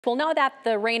Well, now that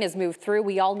the rain has moved through,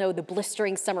 we all know the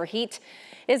blistering summer heat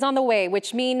is on the way,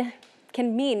 which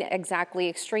can mean exactly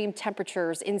extreme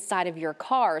temperatures inside of your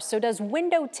car. So does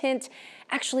window tint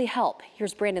actually help?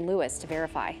 Here's Brandon Lewis to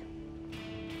verify.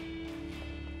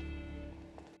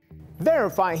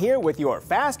 Verify here with your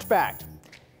fast fact.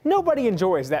 Nobody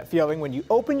enjoys that feeling when you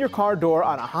open your car door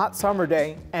on a hot summer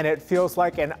day and it feels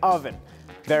like an oven.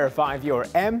 Verify viewer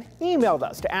M emailed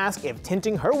us to ask if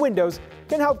tinting her windows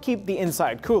can help keep the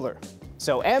inside cooler.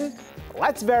 So M,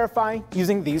 let's verify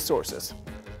using these sources.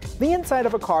 The inside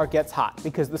of a car gets hot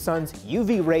because the sun's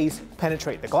UV rays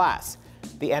penetrate the glass.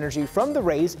 The energy from the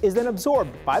rays is then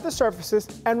absorbed by the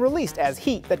surfaces and released as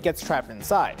heat that gets trapped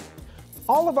inside.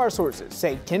 All of our sources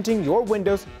say tinting your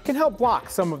windows can help block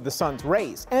some of the sun's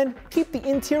rays and keep the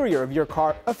interior of your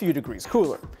car a few degrees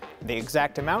cooler. The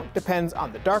exact amount depends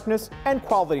on the darkness and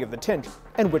quality of the tint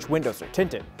and which windows are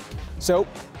tinted. So,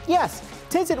 yes,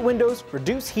 tinted windows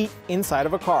reduce heat inside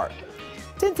of a car.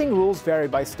 Tinting rules vary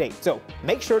by state, so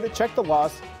make sure to check the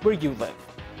laws where you live.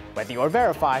 With your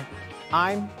Verify,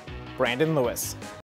 I'm Brandon Lewis.